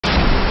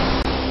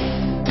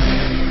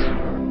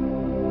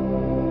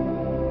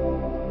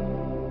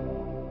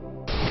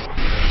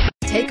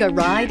Take a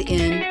ride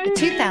in the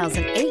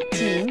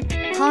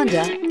 2018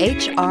 Honda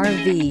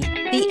HR-V.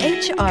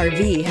 The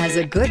HR-V has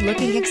a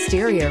good-looking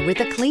exterior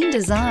with a clean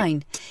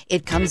design.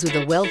 It comes with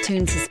a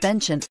well-tuned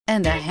suspension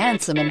and a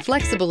handsome and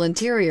flexible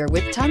interior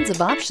with tons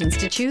of options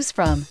to choose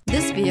from.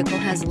 This vehicle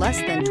has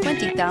less than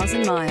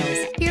 20,000 miles.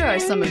 Here are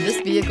some of this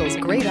vehicle's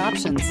great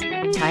options: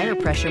 tire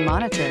pressure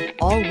monitor,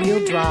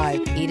 all-wheel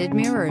drive, heated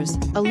mirrors,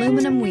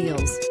 aluminum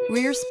wheels,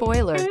 rear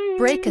spoiler,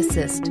 brake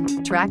assist,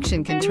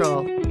 traction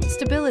control,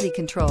 stability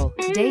control,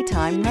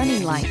 daytime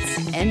running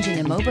lights,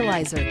 engine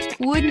immobilizer.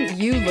 Wouldn't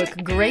you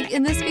look great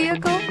in this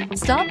vehicle?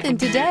 Stop in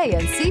today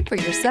and see for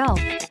yourself.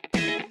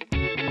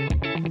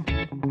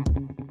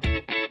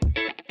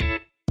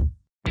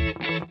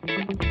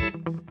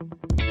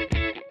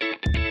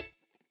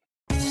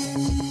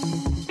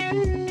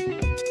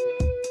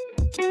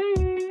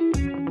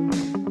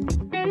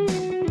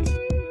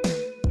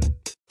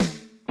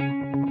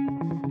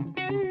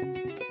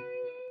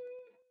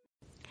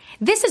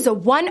 This is a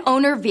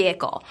one-owner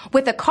vehicle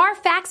with a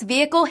Carfax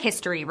Vehicle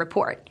History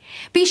Report.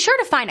 Be sure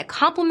to find a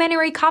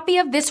complimentary copy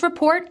of this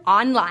report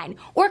online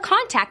or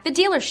contact the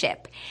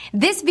dealership.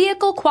 This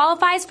vehicle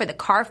qualifies for the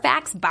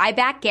Carfax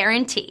Buyback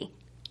Guarantee.